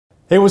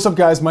Hey, what's up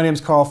guys? My name is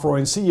Carl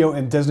Freund, CEO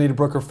and designated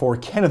broker for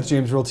Kenneth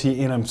James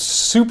Realty, and I'm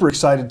super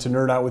excited to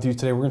nerd out with you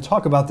today. We're going to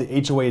talk about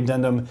the HOA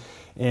Addendum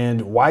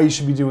and why you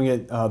should be doing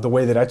it the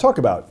way that I talk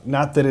about.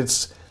 Not that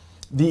it's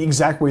the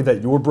exact way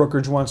that your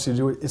brokerage wants you to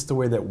do it, it's the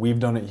way that we've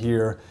done it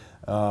here,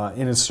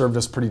 and it's served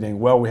us pretty dang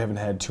well. We haven't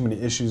had too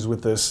many issues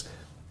with this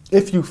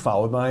if you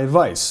followed my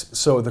advice.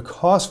 So the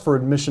cost for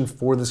admission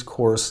for this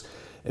course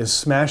is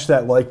smash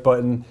that like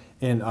button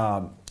and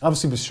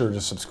obviously be sure to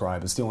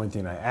subscribe. It's the only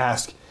thing I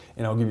ask.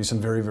 And I'll give you some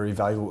very, very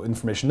valuable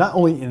information, not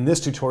only in this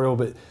tutorial,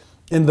 but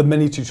in the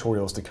many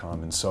tutorials to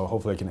come. And so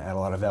hopefully I can add a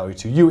lot of value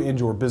to you and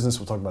your business.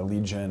 We'll talk about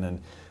lead gen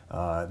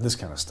and this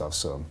kind of stuff.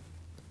 So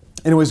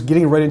anyways,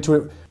 getting right into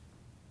it.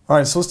 All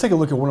right, so let's take a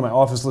look at one of my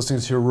office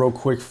listings here real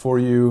quick for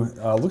you.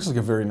 Looks like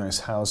a very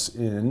nice house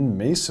in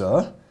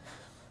Mesa.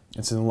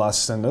 It's in Las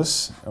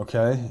Sendas,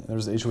 okay?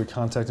 There's the HOA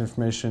contact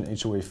information,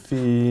 HOA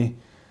fee.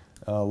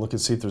 Look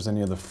and see if there's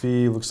any other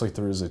fee. Looks like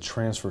there is a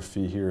transfer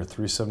fee here,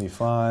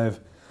 $375.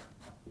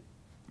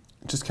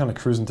 Just kind of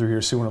cruising through here,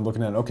 see what I'm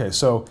looking at. Okay,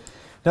 so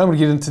now I'm going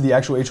to get into the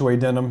actual HOA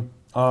addendum.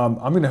 I'm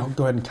going to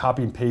go ahead and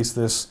copy and paste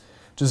this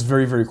just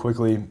very, very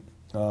quickly.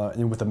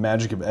 And with the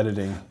magic of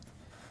editing,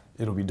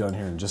 it'll be done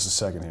here in just a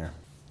second here.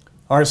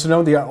 All right, so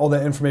now we got all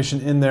that information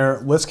in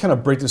there. Let's kind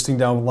of break this thing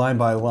down line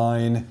by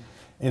line.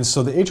 And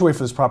so the HOA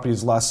for this property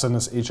is Las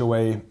Sendas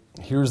HOA.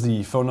 Here's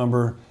the phone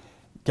number.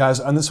 Guys,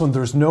 on this one,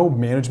 there's no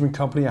management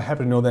company. I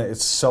happen to know that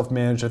it's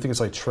self-managed. I think it's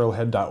like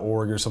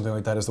trailhead.org or something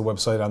like that is the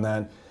website on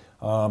that.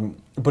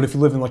 But if you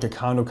live in like a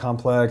condo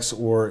complex,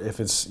 or if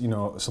it's, you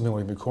know, something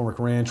like McCormick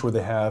Ranch where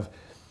they have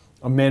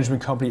a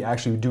management company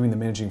actually doing the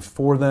managing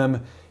for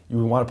them, you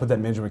would want to put that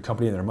management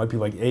company in there. It might be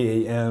like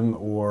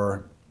AAM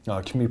or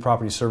Community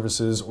Property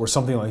Services or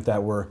something like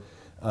that where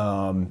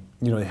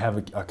you know, they have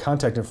a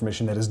contact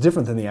information that is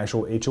different than the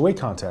actual HOA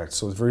contact.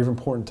 So it's very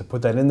important to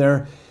put that in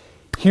there.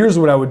 Here's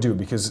what I would do,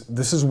 because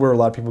this is where a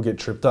lot of people get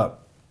tripped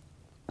up.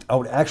 I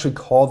would actually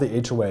call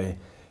the HOA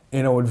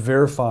and I would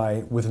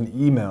verify with an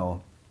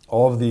email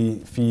all of the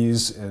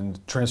fees and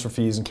transfer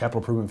fees and capital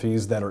improvement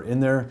fees that are in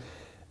there.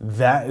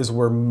 That is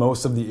where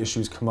most of the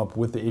issues come up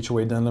with the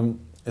HOA addendum.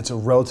 It's a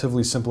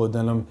relatively simple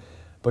addendum,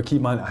 but keep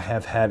in mind, I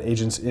have had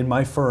agents in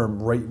my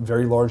firm write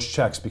very large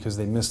checks because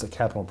they missed a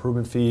capital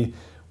improvement fee,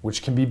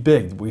 which can be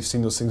big. We've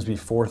seen those things be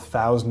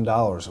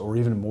 $4,000 or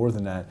even more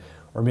than that.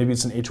 Or maybe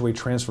it's an HOA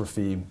transfer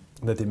fee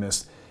that they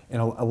missed. And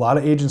a lot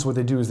of agents, what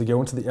they do is they go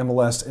into the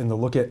MLS and they'll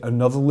look at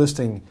another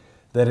listing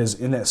that is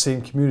in that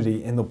same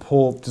community, and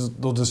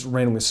they'll just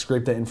randomly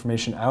scrape that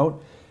information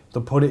out.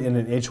 They'll put it in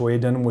an HOA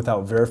addendum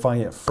without verifying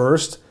it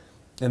first,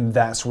 and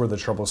that's where the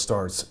trouble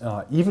starts.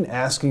 Even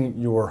asking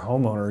your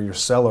homeowner, your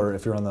seller,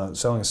 if you're on the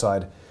selling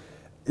side,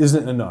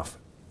 isn't enough.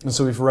 And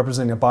so if you're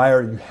representing a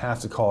buyer, you have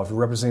to call. If you're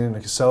representing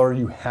a seller,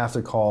 you have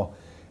to call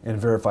and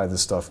verify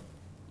this stuff.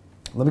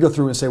 Let me go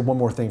through and say one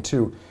more thing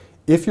too.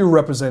 If you're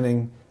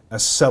representing a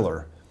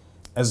seller,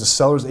 as a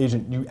seller's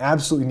agent, you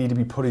absolutely need to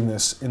be putting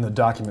this in the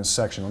documents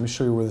section. Let me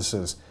show you where this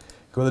is.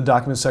 Go to the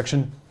documents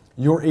section.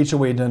 Your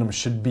HOA addendum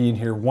should be in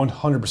here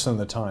 100% of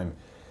the time.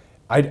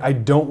 I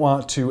don't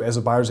want to, as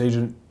a buyer's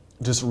agent,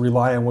 just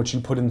rely on what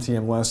you put into the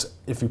MLS.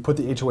 If you put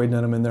the HOA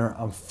addendum in there,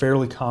 I'm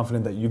fairly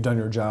confident that you've done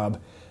your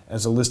job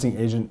as a listing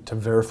agent to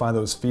verify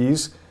those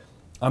fees.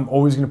 I'm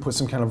always going to put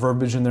some kind of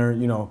verbiage in there,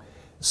 you know,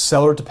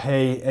 seller to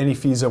pay any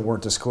fees that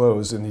weren't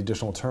disclosed in the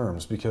additional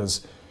terms,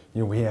 because you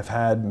know, we have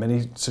had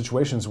many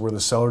situations where the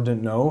seller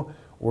didn't know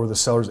or the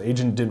seller's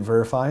agent didn't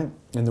verify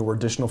and there were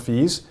additional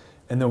fees.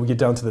 And then we get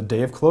down to the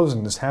day of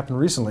closing. This happened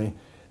recently.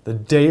 The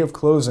day of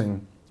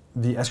closing,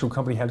 the escrow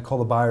company had to call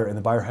the buyer and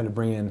the buyer had to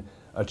bring in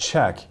a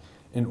check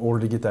in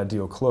order to get that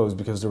deal closed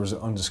because there was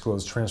an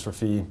undisclosed transfer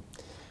fee.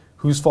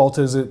 Whose fault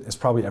is it? It's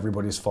probably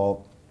everybody's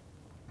fault.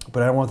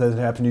 But I don't want that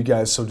to happen to you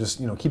guys, so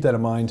just, you know, keep that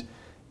in mind.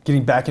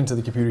 Getting back into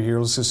the computer here,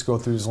 let's just go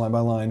through this line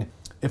by line.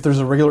 If there's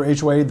a regular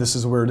HOA, this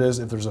is where it is.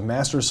 If there's a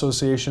master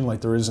association like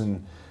there is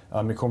in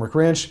McCormick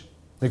Ranch,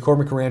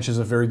 McCormick Ranch is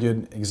a very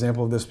good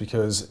example of this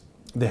because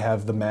they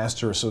have the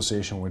master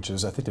association, which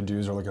is, I think the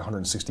dues are like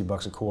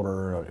 $160 a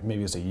quarter, or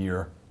maybe it's a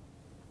year.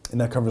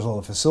 And that covers all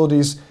the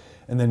facilities.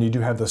 And then you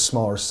do have the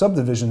smaller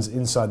subdivisions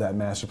inside that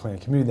master plan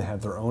community that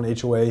have their own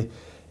HOA.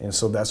 And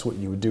so that's what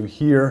you would do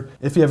here.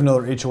 If you have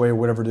another HOA or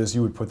whatever it is,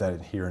 you would put that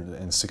in here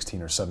in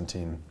 16 or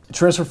 17.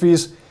 Transfer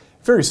fees.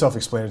 Very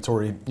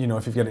self-explanatory. You know,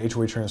 if you've got an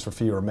HOA transfer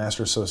fee or a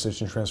master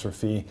association transfer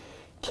fee,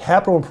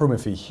 capital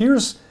improvement fee.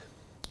 Here's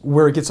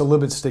where it gets a little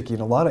bit sticky,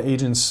 and a lot of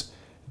agents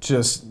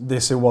they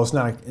say, well,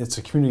 it's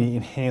a community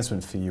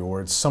enhancement fee or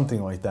it's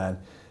something like that.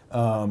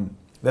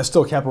 That's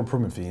still a capital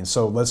improvement fee, and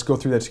so let's go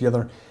through that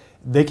together.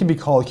 They can be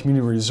called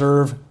community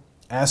reserve,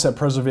 asset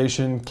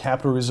preservation,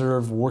 capital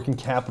reserve, working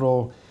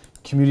capital,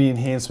 community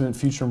enhancement,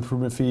 future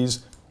improvement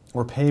fees,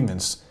 or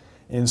payments.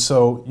 And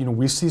so, you know,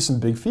 we see some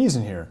big fees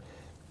in here.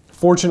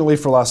 Fortunately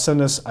for Las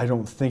Sendas, I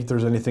don't think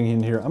there's anything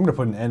in here. I'm going to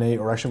put an NA,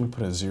 or actually I'm going to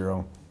put a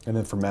 0. And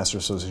then for Master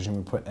Association,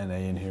 we put NA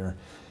in here.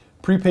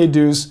 Prepaid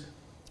dues.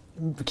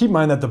 Keep in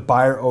mind that the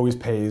buyer always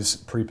pays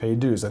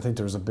prepaid dues. I think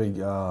there's a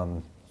big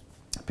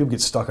people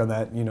get stuck on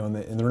that, you know,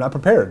 and they're not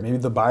prepared. Maybe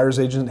the buyer's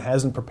agent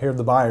hasn't prepared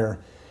the buyer,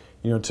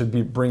 you know, to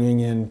be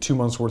bringing in 2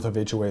 months worth of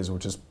HOAs,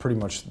 which is pretty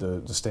much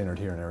the standard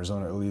here in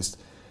Arizona, at least.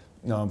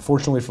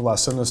 Fortunately for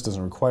Las Sendas,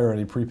 doesn't require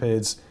any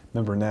prepaids.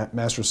 Member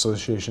Master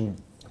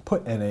Association,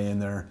 put NA in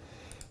there.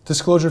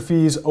 Disclosure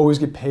fees always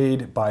get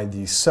paid by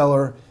the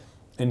seller.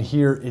 And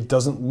here it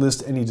doesn't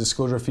list any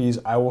disclosure fees.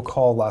 I will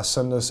call Las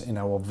Sendas and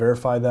I will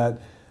verify that.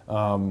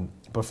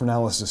 But for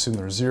now, let's assume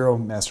there's 0.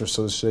 Master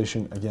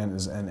Association, again,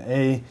 is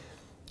NA.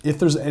 If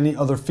there's any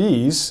other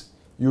fees,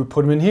 you would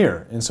put them in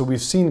here. And so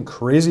we've seen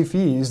crazy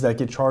fees that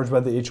get charged by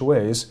the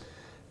HOAs.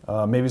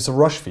 Maybe it's a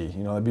rush fee.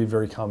 You know, that'd be a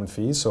very common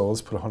fee. So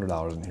let's put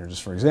 $100 in here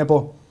just for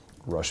example.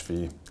 Rush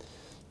fee.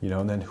 You know,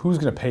 and then who's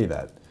going to pay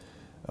that?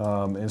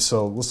 And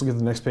so let's look at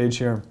the next page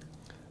here.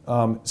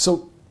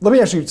 So let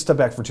me actually step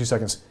back for 2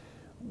 seconds.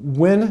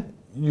 When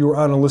you're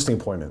on a listing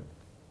appointment,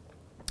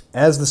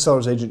 as the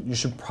seller's agent, you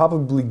should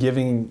probably be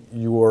giving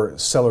your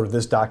seller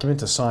this document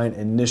to sign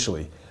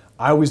initially.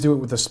 I always do it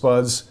with the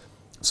spuds.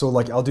 So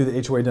like I'll do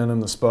the HOA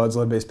addendum, the spuds,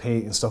 lead-based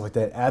paint, and stuff like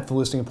that at the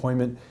listing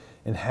appointment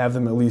and have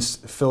them at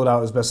least fill it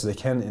out as best as they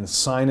can and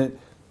sign it.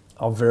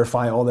 I'll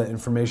verify all that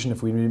information.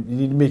 If we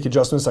need to make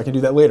adjustments, I can do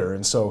that later.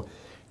 And so,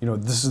 you know,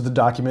 this is the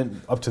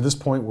document up to this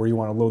point where you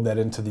want to load that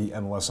into the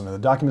MLS under the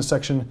document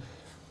section.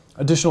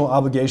 Additional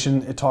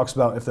obligation, it talks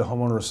about if the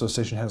homeowner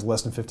association has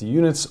less than 50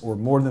 units or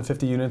more than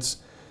 50 units,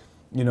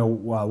 you know,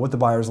 what the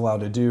buyer is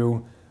allowed to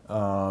do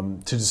to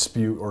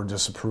dispute or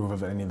disapprove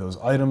of any of those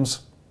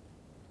items.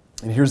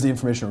 And here's the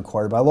information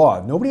required by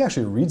law. Nobody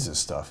actually reads this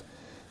stuff.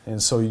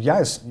 And so you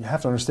guys, you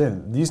have to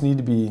understand, these need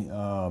to be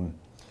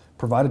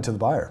provided to the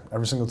buyer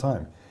every single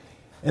time.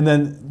 And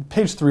then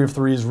page 3 of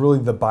 3 is really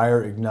the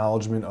buyer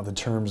acknowledgement of the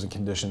terms and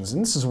conditions.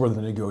 And this is where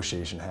the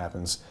negotiation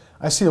happens.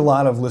 I see a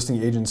lot of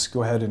listing agents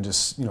go ahead and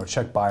just, you know,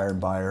 check buyer and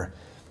buyer.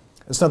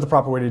 It's not the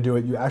proper way to do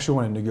it. You actually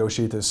want to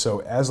negotiate this.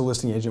 So as a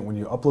listing agent, when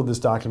you upload this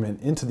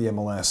document into the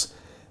MLS,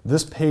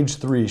 this page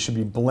 3 should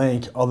be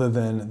blank other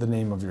than the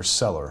name of your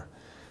seller,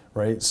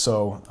 right?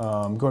 So go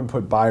ahead and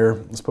put buyer.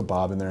 Let's put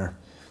Bob in there.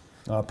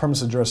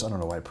 Premise address, I don't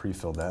know why I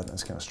pre-filled that.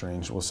 That's kind of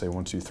strange. We'll say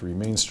 123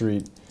 Main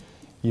Street,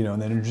 you know,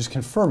 and then you're just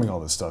confirming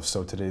all this stuff.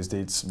 So today's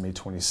date's May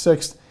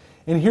 26th.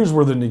 And here's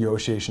where the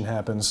negotiation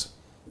happens.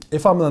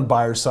 If I'm on the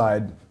buyer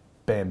side,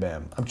 bam,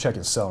 bam, I'm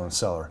checking seller and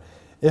seller.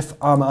 If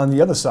I'm on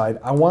the other side,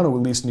 I want to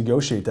at least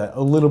negotiate that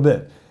a little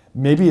bit.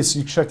 Maybe it's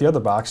you check the other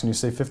box and you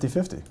say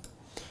 50-50.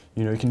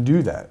 You know, you can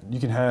do that. You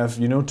can have,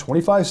 you know,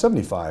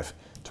 25-75,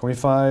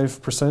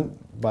 25%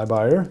 by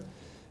buyer,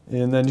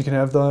 and then you can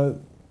have the,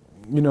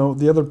 you know,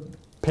 the other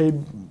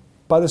paid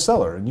by the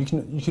seller. And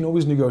you can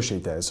always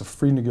negotiate that. It's a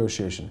free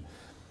negotiation.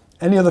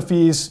 Any other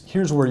fees,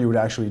 here's where you would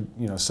actually,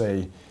 you know, say,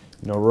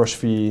 you know, rush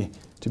fee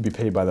to be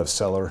paid by the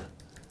seller.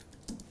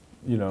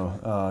 You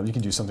know, you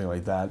can do something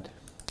like that.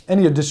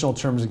 Any additional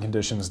terms and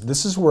conditions,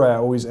 this is where I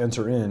always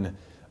enter in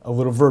a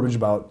little verbiage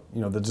about,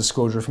 you know, the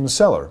disclosure from the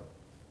seller.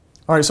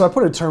 All right, so I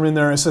put a term in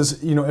there. It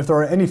says, you know, if there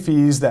are any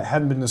fees that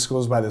haven't been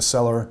disclosed by the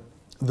seller,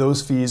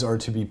 those fees are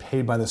to be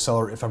paid by the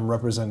seller if I'm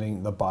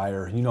representing the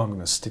buyer. You know I'm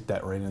going to stick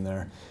that right in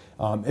there.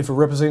 If we're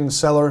representing the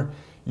seller,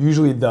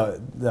 usually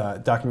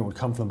the document would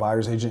come from the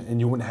buyer's agent and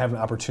you wouldn't have an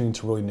opportunity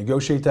to really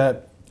negotiate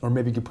that, or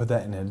maybe you could put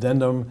that in an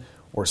addendum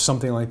or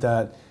something like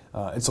that.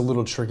 It's a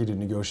little tricky to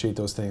negotiate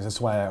those things.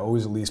 That's why I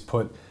always at least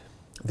put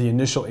the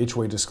initial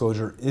HOA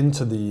disclosure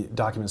into the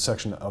document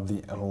section of the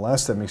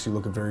MLS. That makes you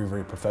look very,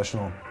 very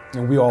professional.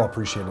 And we all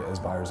appreciate it as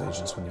buyer's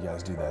agents when you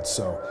guys do that.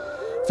 So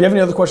if you have any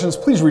other questions,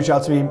 please reach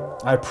out to me.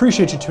 I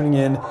appreciate you tuning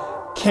in.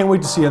 Can't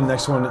wait to see you on the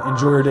next one.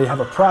 Enjoy your day.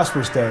 Have a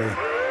prosperous day.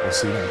 We'll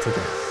see you then. Take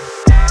care.